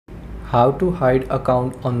How to hide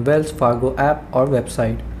account on Wells Fargo app or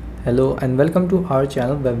website. Hello and welcome to our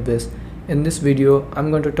channel Whizz. In this video,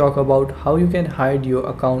 I'm going to talk about how you can hide your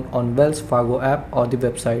account on Wells Fargo app or the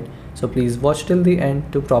website. So please watch till the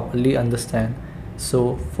end to properly understand.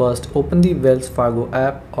 So first open the Wells Fargo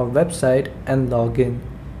app or website and log in.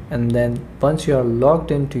 And then once you are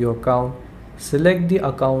logged into your account, select the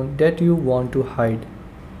account that you want to hide.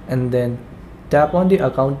 And then tap on the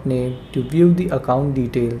account name to view the account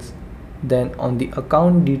details. Then on the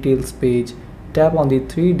account details page, tap on the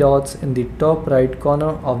three dots in the top right corner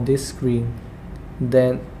of the screen.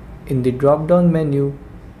 Then in the drop down menu,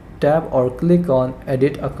 tap or click on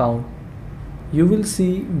edit account. You will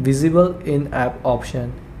see visible in-app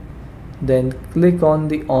option. Then click on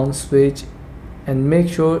the on switch and make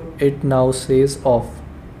sure it now says off.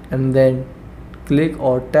 And then click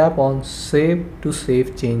or tap on save to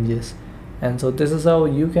save changes. And so this is how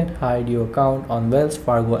you can hide your account on Wells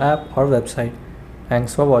Fargo app or website.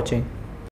 Thanks for watching.